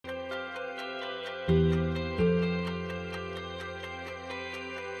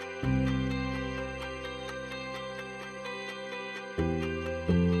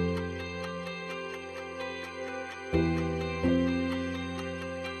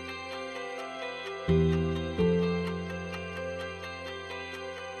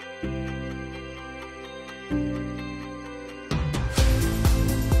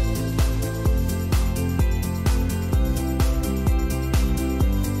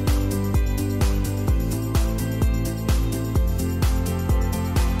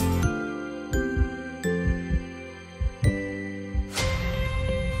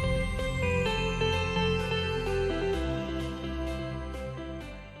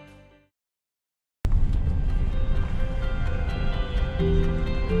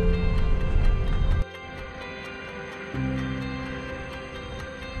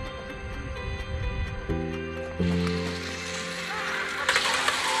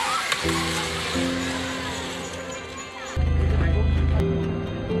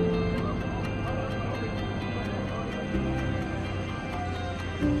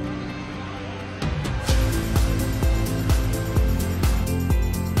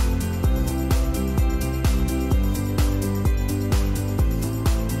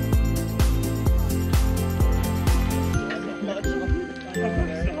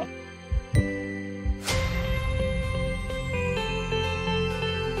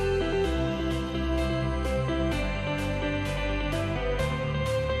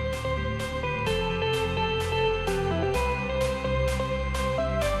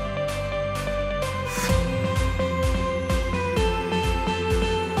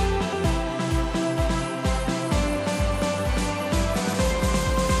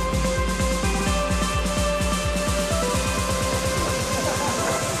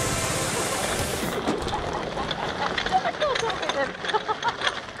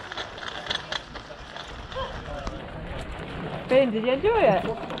Ben, did you enjoy it?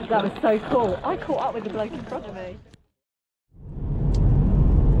 That was so cool. I caught up with the bloke in front of me.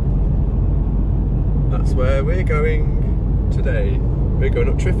 That's where we're going today. We're going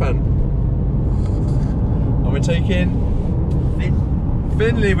up Tryfan. And we're taking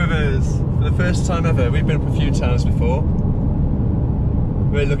Finley with us for the first time ever. We've been up a few times before.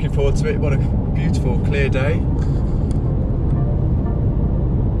 We're looking forward to it. What a beautiful, clear day.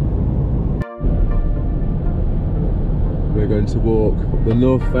 We're going to walk up the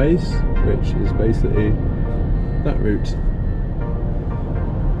north face, which is basically that route.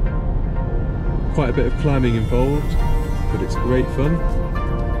 Quite a bit of climbing involved, but it's great fun.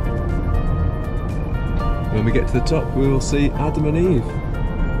 When we get to the top, we will see Adam and Eve.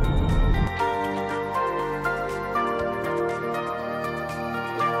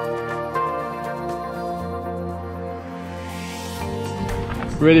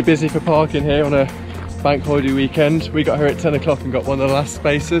 Really busy for parking here on a bank holiday weekend. We got here at 10 o'clock and got one of the last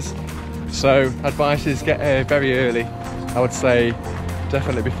spaces, so advice is get here very early. I would say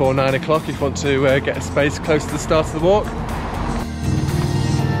definitely before 9 o'clock if you want to get a space close to the start of the walk.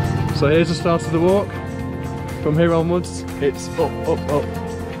 So here's the start of the walk. From here onwards it's up, up, up.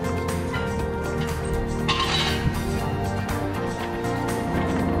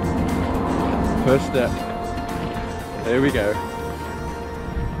 First step. Here we go.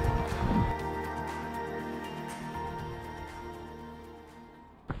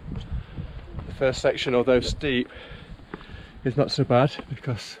 First section, although steep, is not so bad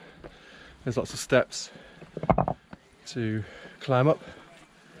because there's lots of steps to climb up.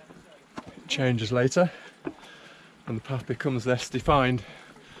 It changes later and the path becomes less defined,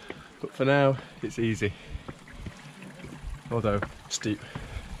 but for now it's easy, although steep.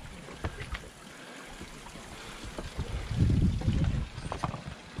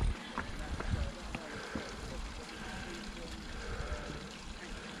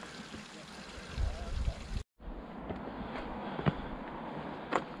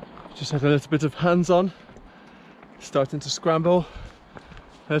 Just had a little bit of hands-on, starting to scramble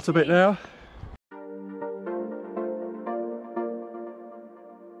a little bit now.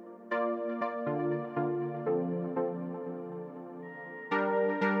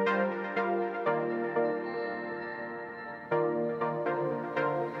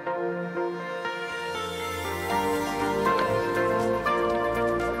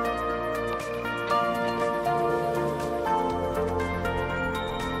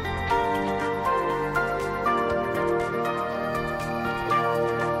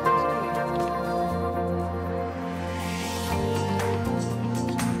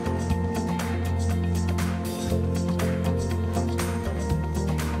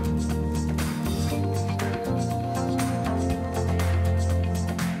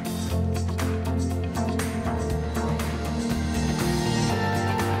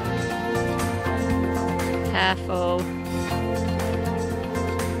 Careful.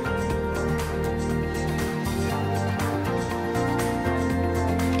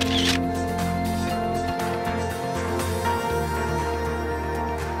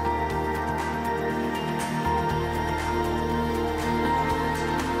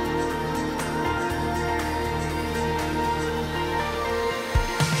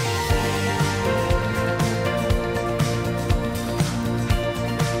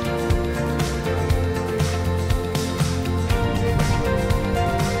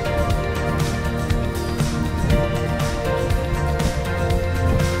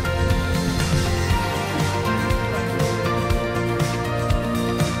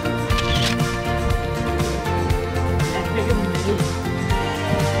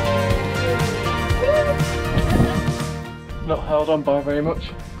 Not held on by very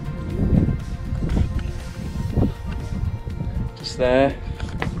much. Just there.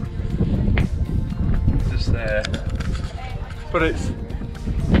 Just there. But it's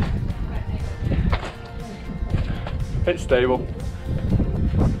stable.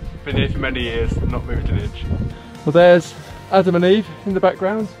 Been here for many years, not moved an inch. Well, there's Adam and Eve in the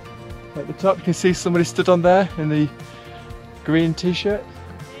background. At the top you can see somebody stood on there in the green t-shirt.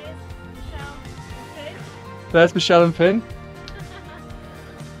 There's Michelle and Finn.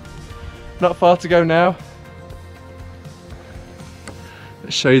 Not far to go now.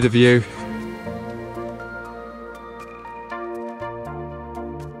 Let's show you the view.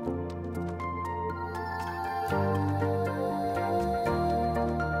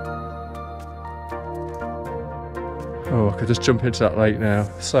 Oh, I could just jump into that lake now.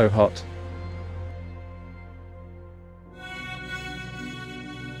 So hot.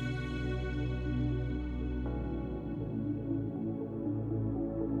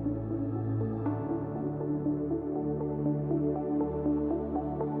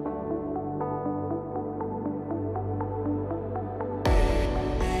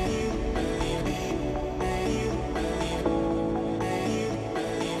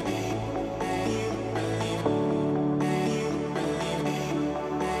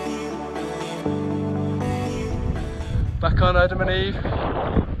 Back on Adam and Eve,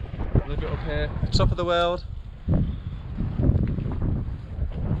 a little bit up here, top of the world.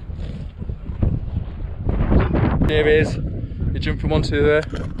 Here is, you jump from one to the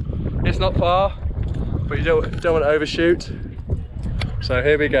other. It's not far, but you don't want to overshoot. So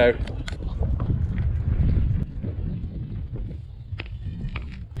here we go.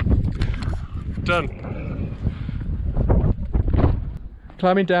 Done.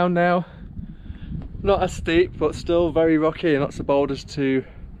 Climbing down now. Not as steep, but still very rocky and lots of boulders to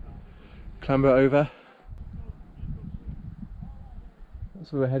clamber over.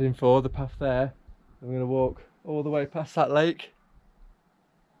 That's where we're heading for, the path there. I'm going to walk all the way past that lake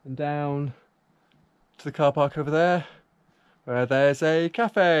and down to the car park over there, where there's a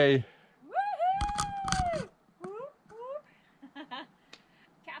cafe. Woohoo!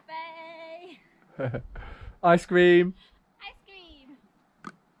 Cafe! Ice cream.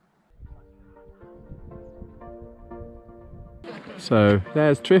 So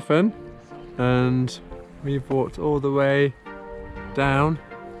there's Tryfan, and we've walked all the way down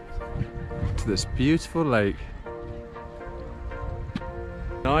to this beautiful lake.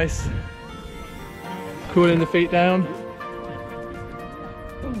 Nice, cooling the feet down.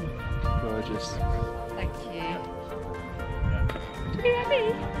 Gorgeous. Thank you. Are you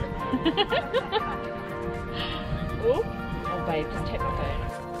happy? Oh babe, just take my phone.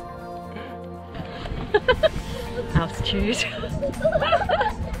 Altitude.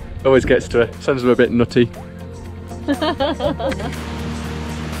 Always gets to her, sends her a bit nutty.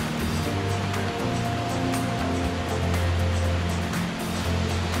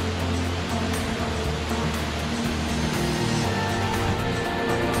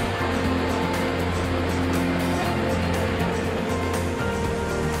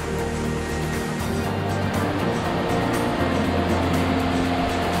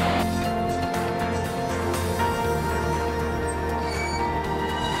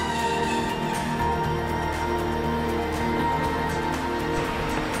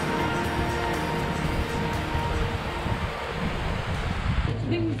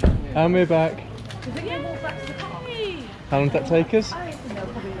 And we're back. How long did that take us?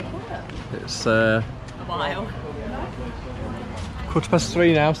 It's a while.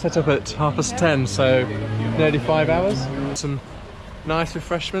 3:15 now, set up at 10:30, so nearly 5 hours. Some nice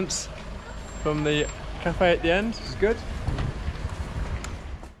refreshments from the cafe at the end, which is good.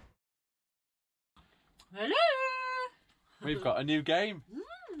 Hello! We've got a new game,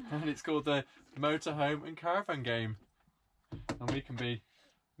 and it's called the Motorhome and Caravan game. And we can be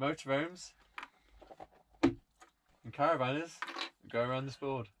motorhomes and caravanners and go around this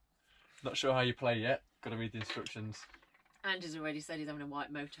board. Not sure how you play yet, gotta read the instructions. Andrew's already said he's having a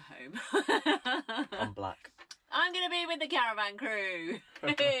white motorhome. I'm black. I'm gonna be with the caravan crew.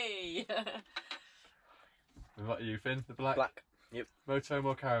 Hey! And what are you, Finn? The black? Black. Yep. Motorhome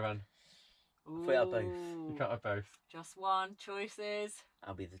or caravan? Ooh. We are both. You can't have both. Just one. Choices.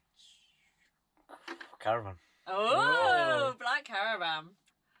 I'll be the caravan. Oh, black caravan.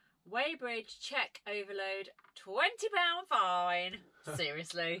 Weighbridge check overload, £20 fine.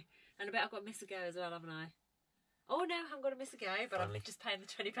 Seriously. And I bet I've got to miss a go as well, haven't I? Oh no, I haven't got to miss a go, but Finally. I'm just paying the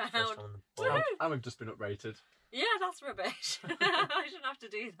 £20. First one on the board. And we've just been uprated. Yeah, that's rubbish. I shouldn't have to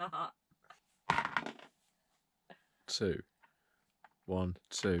do that. 2, 1,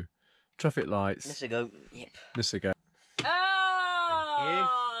 2. Traffic lights. Miss a go. Yep. Miss a go.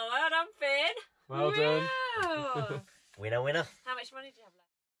 Oh, well done, Finn. Well done. Woo. Winner, winner. much money do you have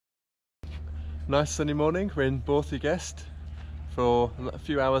left? Nice sunny morning. We're in Borth-y-Gest for a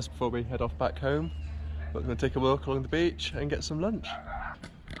few hours before we head off back home. We're going to take a walk along the beach and get some lunch.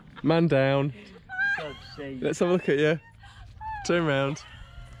 Man down. Let's have a look at you. Turn round.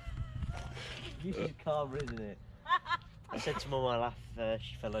 You should calm, isn't it? I said to Mum I laugh,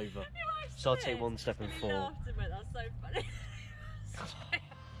 she fell over. So I'll take one step and fall. Laughed and went, that's so funny.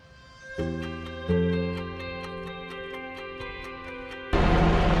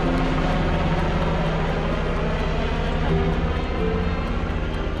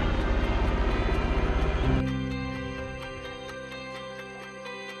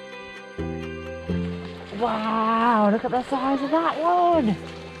 Wow, look at the size of that one.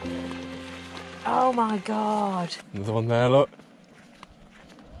 Oh my god. Another one there, look.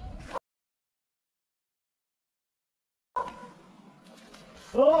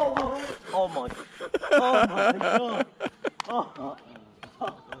 Oh my god. Oh.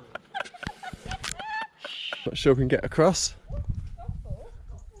 Not sure if we can get across. Look, jellyfish.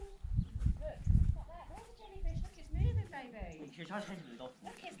 Look, it's moving, baby.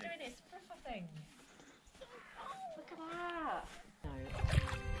 Look, it's doing its fruffer thing. Look at that. No.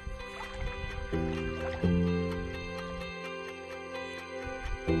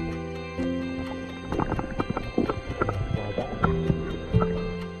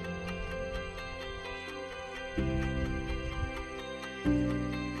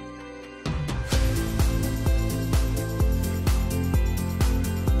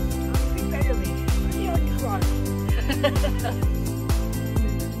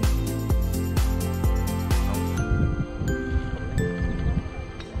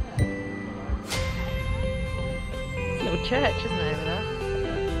 Little church, isn't it, over there?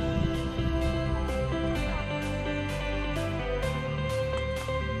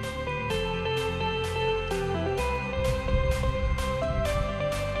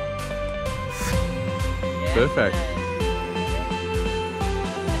 Perfect.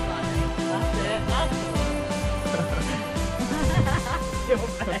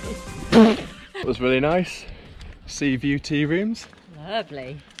 It was really nice. Sea view tea rooms.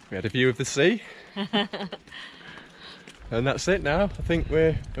 Lovely. We had a view of the sea. And that's it now. I think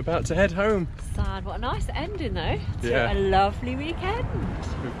we're about to head home. Sad. What a nice ending though to Yeah. a lovely weekend.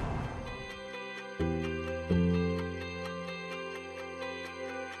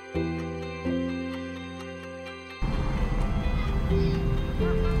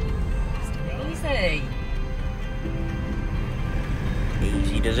 Easy.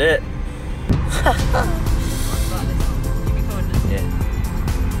 Easy does it. Yeah.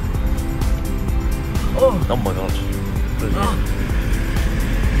 Oh my god. Brilliant.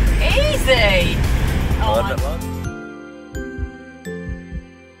 Easy! Oh,